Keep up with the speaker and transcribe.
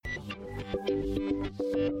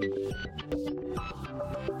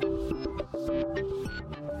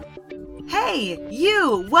Hey,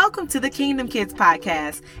 you! Welcome to the Kingdom Kids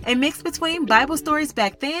podcast, a mix between Bible stories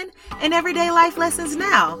back then and everyday life lessons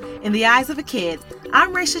now in the eyes of a kid.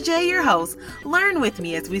 I'm Raisha J, your host. Learn with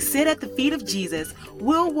me as we sit at the feet of Jesus.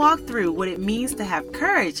 We'll walk through what it means to have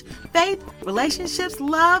courage, faith, relationships,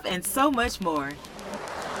 love, and so much more.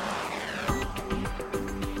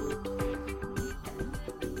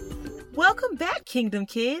 Welcome back, Kingdom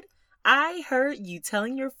Kid. I heard you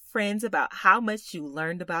telling your friends about how much you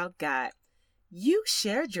learned about God. You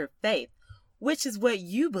shared your faith, which is what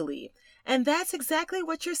you believe, and that's exactly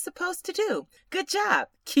what you're supposed to do. Good job.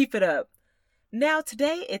 Keep it up. Now,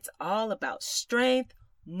 today, it's all about strength,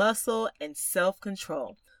 muscle, and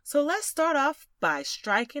self-control. So let's start off by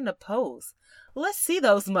striking a pose. Let's see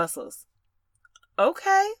those muscles.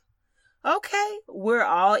 Okay, we're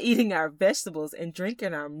all eating our vegetables and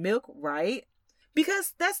drinking our milk, right?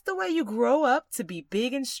 Because that's the way you grow up to be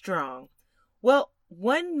big and strong. Well,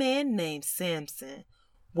 one man named Samson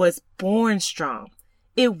was born strong.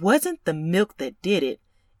 It wasn't the milk that did it.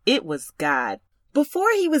 It was God.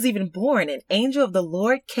 Before he was even born, an angel of the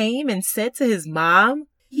Lord came and said to his mom,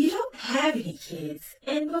 "You don't have any kids,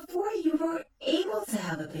 and before you were able to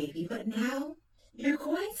have a baby, but now you're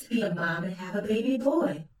going to be a mom and have a baby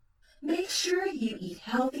boy. Make sure you eat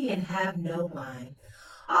healthy and have no wine.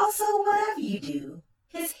 Also, whatever you do,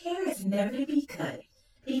 his hair is never to be cut,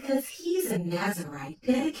 because he's a Nazarite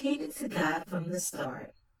dedicated to God from the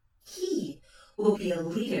start. He will be a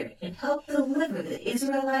leader and help deliver the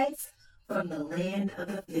Israelites from the land of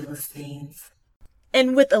the Philistines."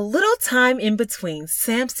 And with a little time in between,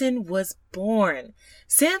 Samson was born.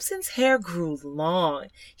 Samson's hair grew long.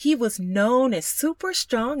 He was known as super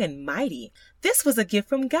strong and mighty. This was a gift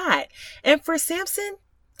from God. And for Samson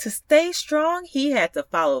to stay strong, he had to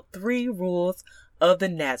follow 3 rules of the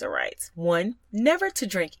Nazarites. 1, never to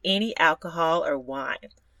drink any alcohol or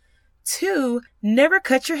wine. 2, never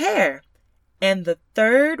cut your hair. And the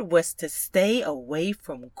 3rd was to stay away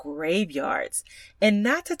from graveyards and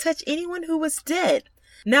not to touch anyone who was dead.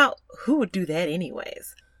 Now, who would do that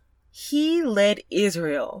anyways? He led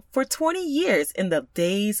Israel for 20 years in the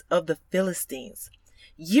days of the Philistines.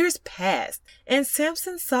 Years passed, and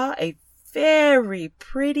Samson saw a very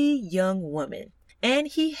pretty young woman, and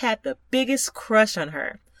he had the biggest crush on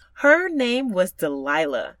her. Her name was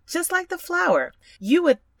Delilah, just like the flower. You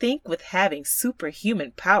would think with having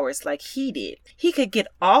superhuman powers like he did, he could get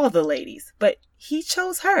all the ladies, but he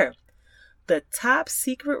chose her. The top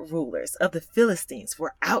secret rulers of the Philistines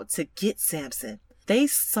were out to get Samson. They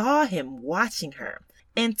saw him watching her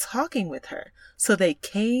and talking with her, so they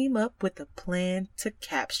came up with a plan to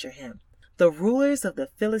capture him. The rulers of the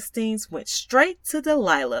Philistines went straight to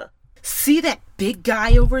Delilah. "See that big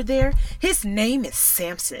guy over there? His name is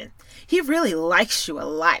Samson. He really likes you a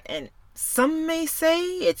lot, and some may say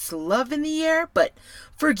it's love in the air, but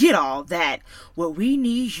forget all that. What we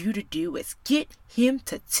need you to do is get him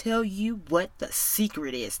to tell you what the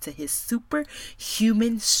secret is to his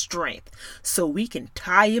superhuman strength, so we can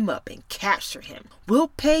tie him up and capture him. We'll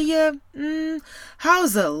pay you,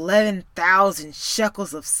 how's 11,000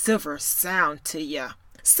 shekels of silver sound to you?"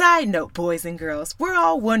 Side note, boys and girls, we're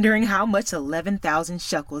all wondering how much 11,000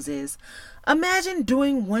 shekels is. Imagine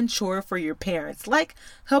doing one chore for your parents, like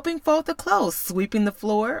helping fold the clothes, sweeping the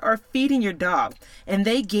floor, or feeding your dog, and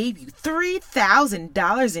they gave you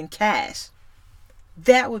 $3,000 in cash.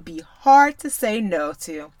 That would be hard to say no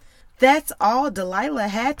to. That's all Delilah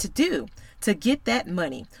had to do to get that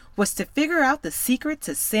money, was to figure out the secret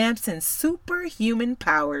to Samson's superhuman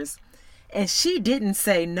powers. And she didn't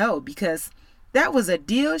say no, because that was a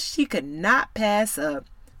deal she could not pass up.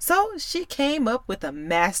 So she came up with a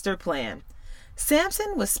master plan.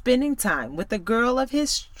 Samson was spending time with the girl of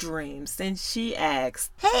his dreams, and she asked,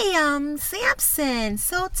 "Hey, Samson,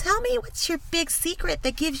 so tell me, what's your big secret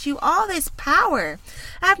that gives you all this power?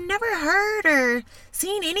 I've never heard or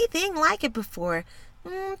seen anything like it before.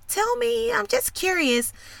 Tell me, I'm just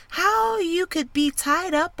curious, how you could be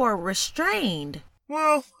tied up or restrained."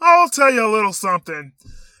 "Well, I'll tell you a little something.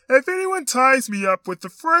 If anyone ties me up with the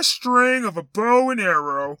fresh string of a bow and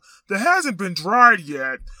arrow that hasn't been dried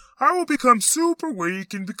yet, I will become super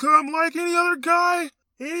weak and become like any other guy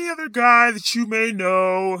that you may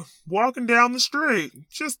know walking down the street.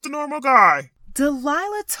 Just a normal guy."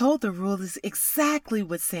 Delilah told the rulers exactly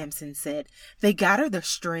what Samson said. They got her the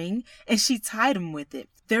string, and she tied him with it.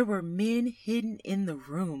 There were men hidden in the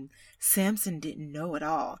room Samson didn't know at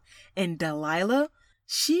all, and Delilah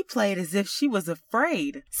She played as if she was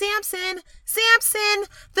afraid. Samson! Samson!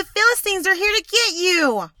 The Philistines are here to get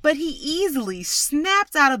you! But he easily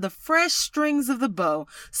snapped out of the fresh strings of the bow,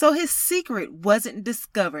 so his secret wasn't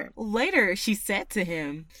discovered. Later, she said to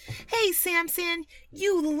him, Hey, Samson,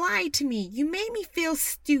 you lied to me. You made me feel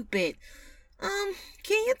stupid.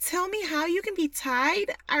 Can you tell me how you can be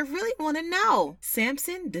tied? I really want to know.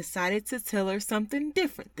 Samson decided to tell her something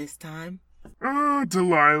different this time.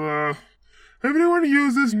 Delilah, if anyone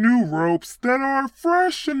uses new ropes that are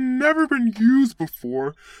fresh and never been used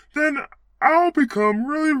before, then I'll become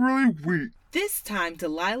really, really weak. This time,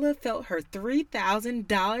 Delilah felt her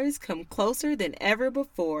 $3,000 come closer than ever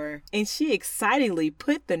before, and she excitedly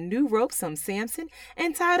put the new ropes on Samson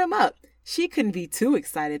and tied him up. She couldn't be too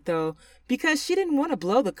excited, though, because she didn't want to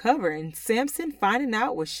blow the cover and Samson finding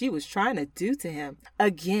out what she was trying to do to him.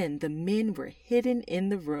 Again, the men were hidden in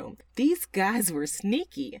the room. These guys were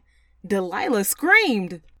sneaky. Delilah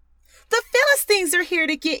screamed, The Philistines are here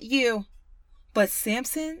to get you! But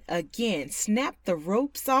Samson again snapped the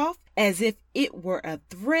ropes off as if it were a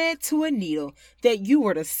thread to a needle that you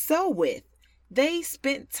were to sew with. They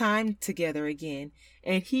spent time together again,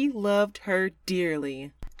 and he loved her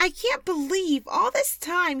dearly. I can't believe all this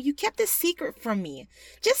time you kept a secret from me.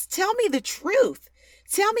 Just tell me the truth.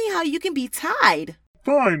 Tell me how you can be tied.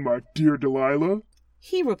 Fine, my dear Delilah,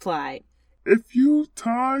 he replied. If you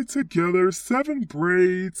tie together 7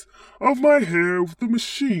 braids of my hair with the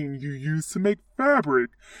machine you use to make fabric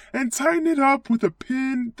and tighten it up with a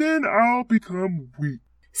pin, then I'll become weak.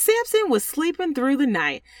 Samson was sleeping through the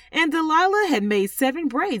night, and Delilah had made 7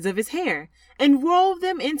 braids of his hair and wove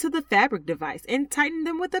them into the fabric device and tightened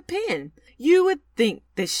them with a pin. You would think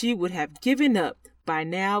that she would have given up by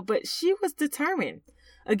now, but she was determined.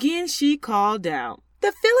 Again, she called out,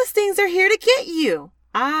 The Philistines are here to get you!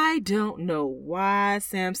 I don't know why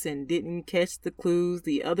Samson didn't catch the clues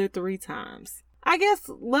the other 3 times. I guess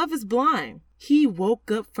love is blind. He woke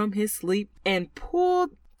up from his sleep and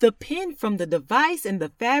pulled the pin from the device and the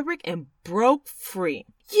fabric and broke free.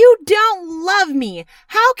 You don't love me.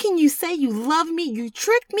 How can you say you love me? You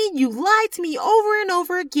tricked me. You lied to me over and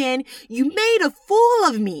over again. You made a fool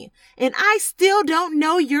of me. And I still don't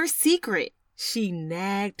know your secret. She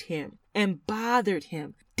nagged him and bothered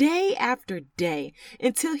him day after day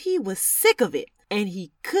until he was sick of it and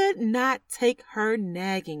he could not take her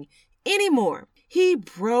nagging anymore. He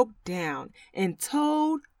broke down and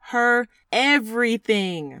told her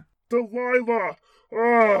everything. Delilah,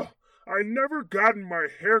 I never gotten my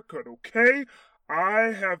hair cut, okay?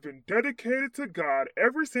 I have been dedicated to God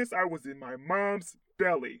ever since I was in my mom's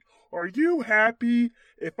belly. Are you happy?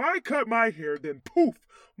 If I cut my hair, then poof,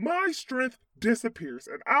 my strength disappears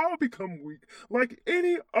and I'll become weak like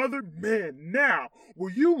any other man. Now,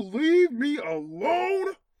 will you leave me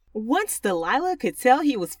alone? Once Delilah could tell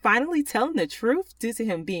he was finally telling the truth due to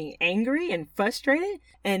him being angry and frustrated,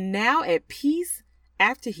 and now at peace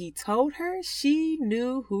after he told her, she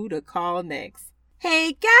knew who to call next.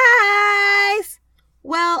 Hey guys!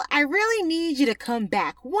 Well, I really need you to come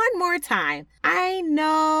back one more time. I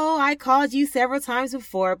know I called you several times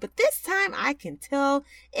before, but this time I can tell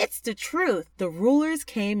it's the truth. The rulers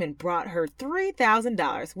came and brought her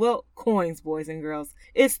 $3,000. Well, coins, boys and girls.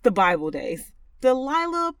 It's the Bible days.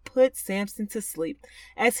 Delilah put Samson to sleep.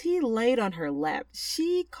 As he laid on her lap,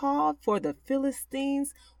 she called for the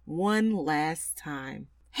Philistines one last time.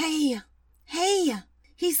 Hey,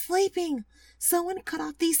 he's sleeping. Someone cut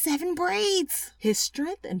off these 7 braids. His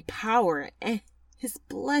strength and power and his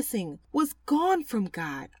blessing was gone from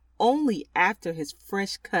God. Only after his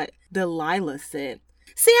fresh cut, Delilah said,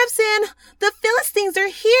 Samson, the Philistines are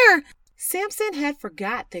here. Samson had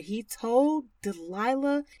forgot that he told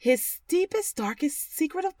Delilah his deepest, darkest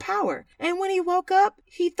secret of power. And when he woke up,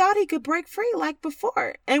 he thought he could break free like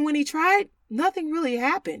before. And when he tried, nothing really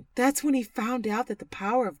happened. That's when he found out that the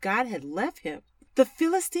power of God had left him. The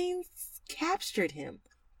Philistines captured him,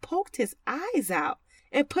 poked his eyes out,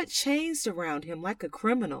 and put chains around him like a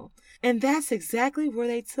criminal. And that's exactly where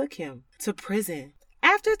they took him, to prison.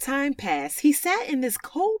 After time passed, he sat in this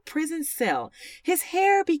cold prison cell. His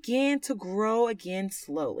hair began to grow again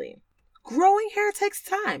slowly. Growing hair takes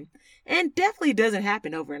time and definitely doesn't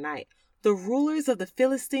happen overnight. The rulers of the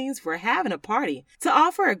Philistines were having a party to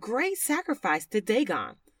offer a great sacrifice to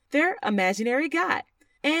Dagon, their imaginary god,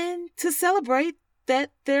 and to celebrate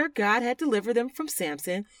that their God had delivered them from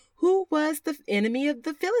Samson, who was the enemy of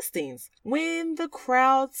the Philistines. When the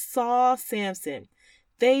crowd saw Samson,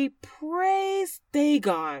 they praised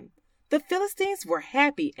Dagon. The Philistines were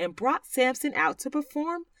happy and brought Samson out to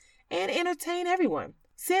perform and entertain everyone.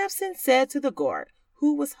 Samson said to the guard,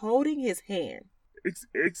 who was holding his hand,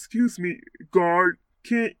 Excuse me, guard,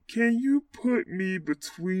 Can you put me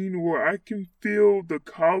between where I can feel the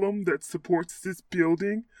column that supports this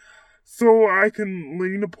building so I can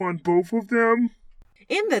lean upon both of them?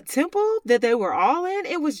 In the temple that they were all in,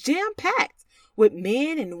 it was jam-packed with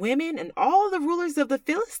men and women and all the rulers of the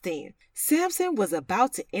Philistines. Samson was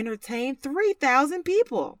about to entertain 3,000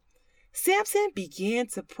 people. Samson began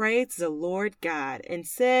to pray to the Lord God and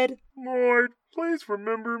said, Lord, please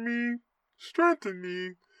remember me. Strengthen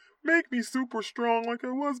me. Make me super strong like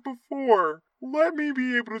I was before. Let me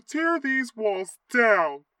be able to tear these walls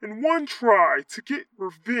down in one try to get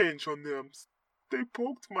revenge on them. They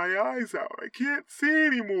poked my eyes out. I can't see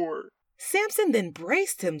anymore. Samson then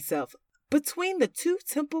braced himself between the two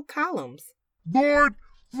temple columns. Lord,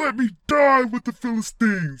 let me die with the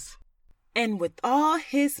Philistines. And with all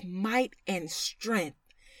his might and strength,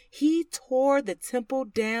 he tore the temple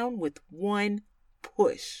down with one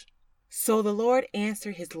push. So the Lord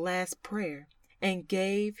answered his last prayer and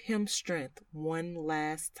gave him strength one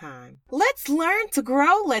last time. Let's learn to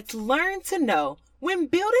grow. Let's learn to know. When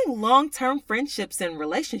building long-term friendships and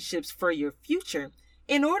relationships for your future,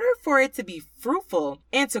 in order for it to be fruitful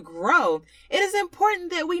and to grow, it is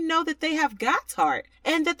important that we know that they have God's heart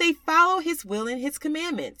and that they follow his will and his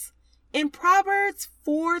commandments. In Proverbs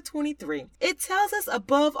 4:23, it tells us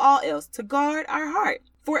above all else to guard our heart,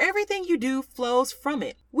 for everything you do flows from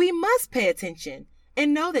it. We must pay attention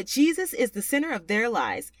and know that Jesus is the center of their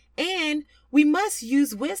lives, and we must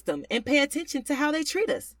use wisdom and pay attention to how they treat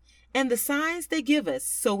us and the signs they give us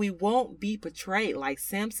so we won't be betrayed like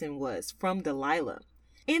Samson was from Delilah.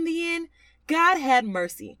 In the end, God had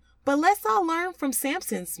mercy, but let's all learn from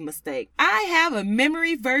Samson's mistake. I have a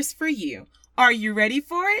memory verse for you. Are you ready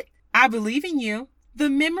for it? I believe in you. The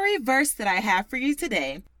memory verse that I have for you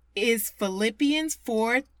today is Philippians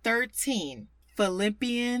 4:13.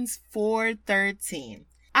 Philippians 4:13.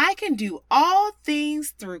 I can do all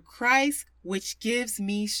things through Christ, which gives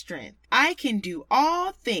me strength. I can do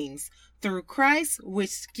all things through Christ,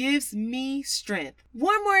 which gives me strength.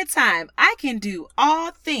 One more time. I can do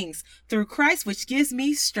all things through Christ, which gives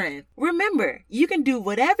me strength. Remember, you can do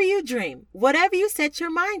whatever you dream, whatever you set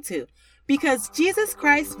your mind to, because Jesus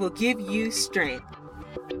Christ will give you strength.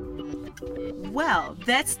 Well,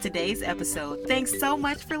 that's today's episode. Thanks so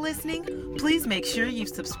much for listening. Please make sure you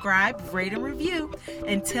subscribe, rate, and review,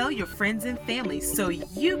 and tell your friends and family so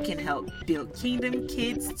you can help build Kingdom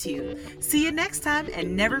Kids too. See you next time,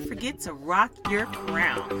 and never forget to rock your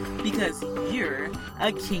crown, because you're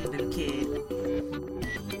a Kingdom Kid.